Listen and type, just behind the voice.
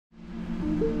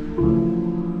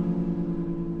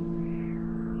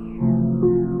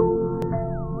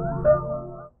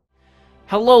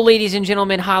Hello ladies and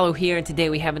gentlemen, Hollow here, and today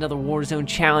we have another Warzone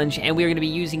challenge, and we are going to be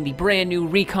using the brand new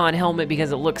Recon helmet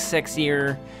because it looks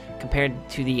sexier compared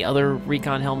to the other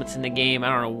Recon helmets in the game. I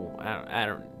don't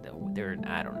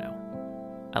know.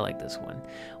 I like this one.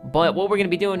 But what we're going to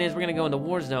be doing is we're going to go into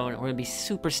Warzone, and we're going to be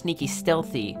super sneaky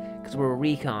stealthy because we're a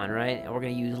Recon, right? And we're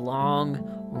going to use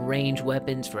long-range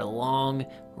weapons for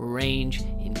long-range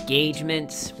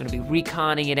engagements. We're going to be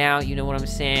reconning it out, you know what I'm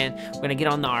saying? We're going to get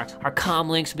on our comm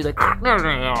links and be like,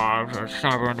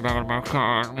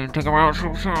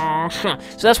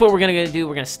 so that's what we're going to do.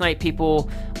 We're going to snipe people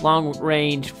long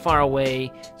range, far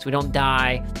away, so we don't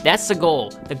die. That's the goal.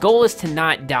 The goal is to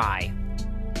not die.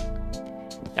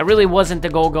 That really wasn't the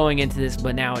goal going into this,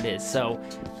 but now it is. So,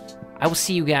 I will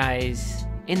see you guys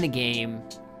in the game.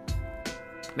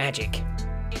 Magic.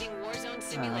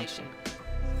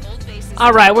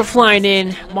 Alright, we're flying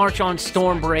in. March on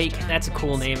Stormbreak. That's a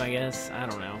cool name, I guess. I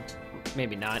don't know.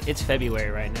 Maybe not. It's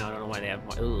February right now. I don't know why they have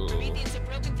more.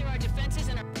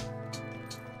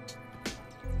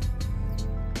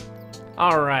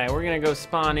 Alright, we're gonna go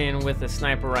spawn in with a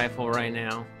sniper rifle right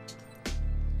now.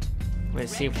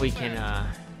 Let's see if we can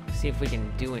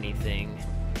do anything.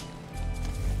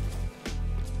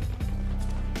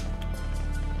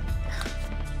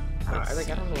 I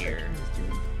don't know here.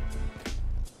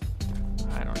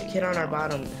 I don't. The kid on our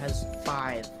bottom has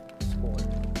 5 score.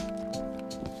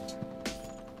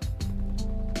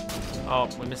 Oh,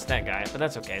 we missed that guy, but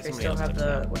that's okay. They Somebody still else have took the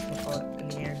that. whatchamacallit in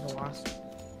the air, the wasp.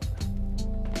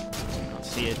 I don't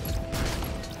see it.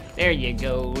 There you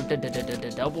go.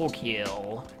 Double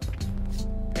kill.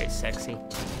 Very sexy.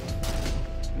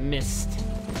 Missed.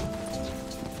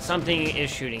 Something is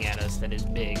shooting at us that is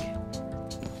big.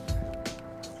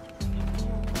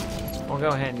 We'll go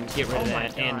ahead and get rid of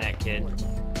that and that kid.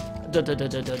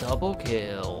 Double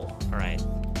kill. Alright.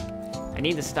 I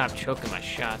need to stop choking my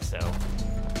shots though.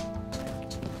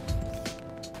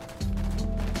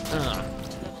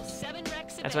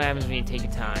 That's what happens when you take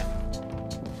your time.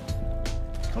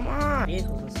 Come on!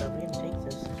 Vehicles and stuff, we can take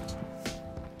this.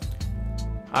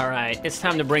 Alright, it's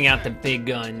time to bring out the big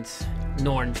guns.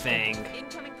 Nornfang.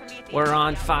 We're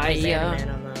on fire. Man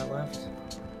on the left.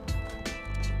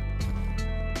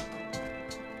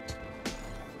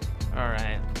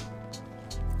 Alright.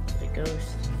 The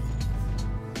ghost.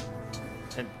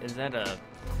 Is that a...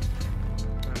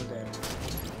 I'm dead.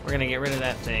 We're gonna get rid of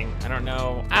that thing. I don't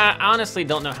know. I honestly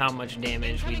don't know how much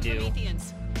damage we do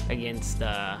against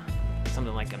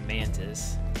something like a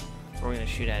mantis. We're gonna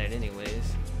shoot at it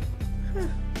anyways.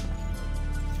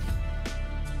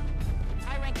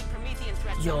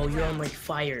 Yo, you're on like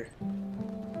fire.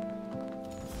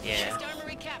 Yeah.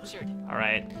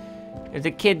 Alright. There's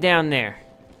a kid down there.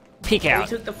 Peek out.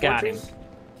 We took the Got him. fortress.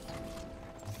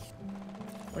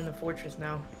 We're in the fortress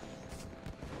now.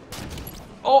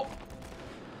 Oh!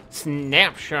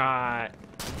 Snapshot!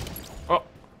 Oh!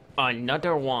 Another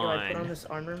Yo, one. I put on this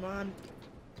armor mod.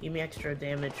 Give me extra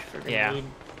damage for the Yeah. raid.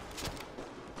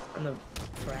 On the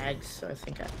frags, so I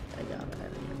think I got it.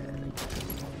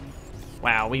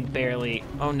 Wow, we barely...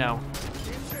 Oh no.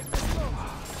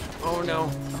 Oh no.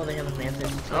 Oh, they have a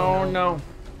mantis. Oh no.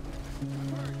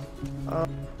 Oh.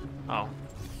 Oh.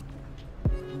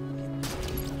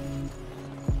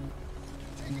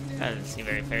 That doesn't seem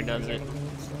very fair, does it?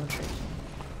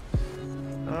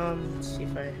 Let's see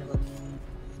if I have a...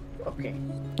 Okay.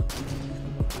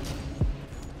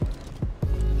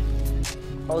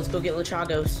 Oh, let's go get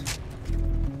Lachagos.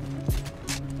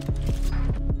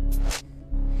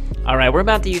 Alright, we're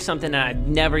about to use something that I've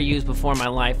never used before in my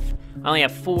life. I only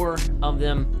have 4 of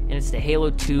them, and it's the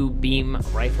Halo 2 Beam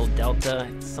Rifle Delta.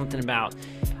 It's something about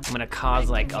I'm gonna cause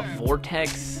like a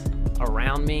vortex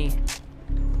around me.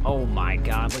 Oh my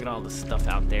god, look at all the stuff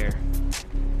out there.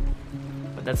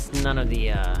 But that's none of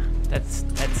the that's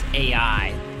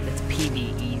AI. That's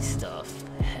PvE stuff.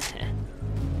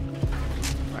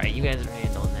 Alright, you guys are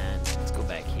handling that. Let's go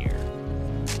back here.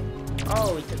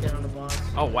 Oh, we took that on the boss.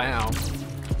 Oh wow.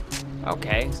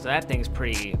 Okay, so that thing's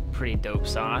pretty dope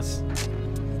sauce.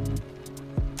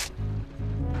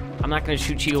 I'm not gonna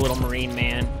shoot you, little marine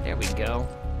man. There we go.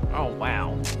 Oh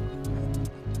wow.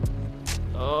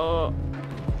 Oh,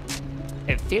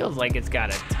 it feels like it's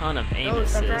got a ton of aim Oh,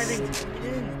 stop assist.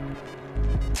 driving.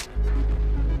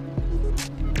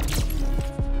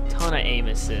 Ton of aim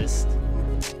assist.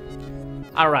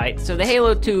 Alright, so the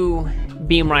Halo 2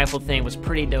 beam rifle thing was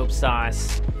pretty dope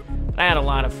sauce. I had a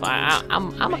lot of fun.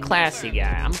 I'm a classy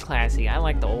guy. I'm classy. I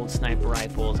like the old sniper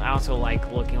rifles. I also like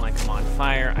looking like I'm on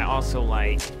fire. I also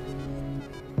like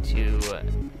to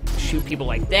shoot people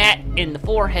like that in the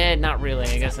forehead. Not really.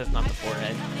 I guess that's not the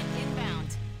forehead.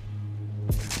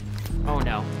 Oh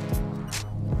no.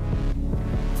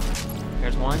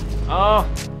 There's one. Oh,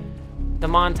 the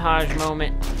montage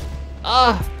moment.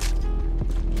 Oh,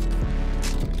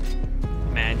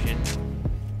 imagine.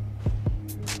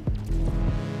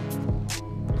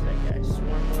 What's that guy?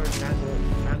 Swarmlord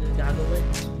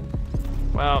Nagagagowitz?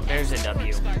 Well, there's a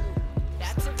W.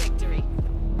 That's a victory.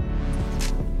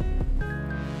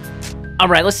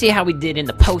 Alright, let's see how we did in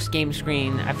the post-game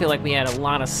screen. I feel like we had a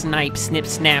lot of snipe, snip,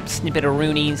 snap,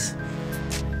 snippet-a-roonies.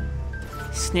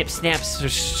 Snip, snaps,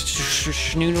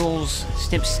 schnoodles,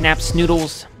 snip, snap,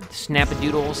 snoodles,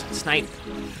 snap-a-doodles, snipe,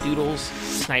 doodles,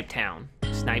 snipe town,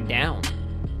 snipe down,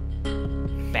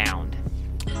 bound,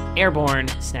 airborne,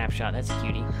 snapshot, that's a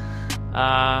cutie.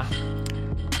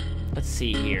 Let's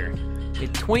see here. We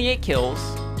had 28 kills,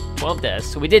 12 deaths,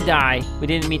 so we did die. We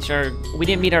didn't meet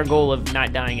our goal of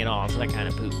not dying at all, so that kind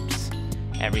of poops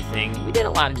everything. We did a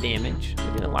lot of damage.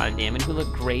 We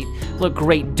look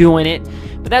great doing it.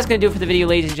 But that's gonna do it for the video,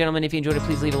 ladies and gentlemen. If you enjoyed it,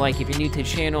 please leave a like. If you're new to the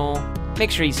channel,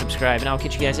 make sure you subscribe, and I'll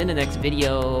catch you guys in the next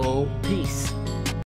video. Peace.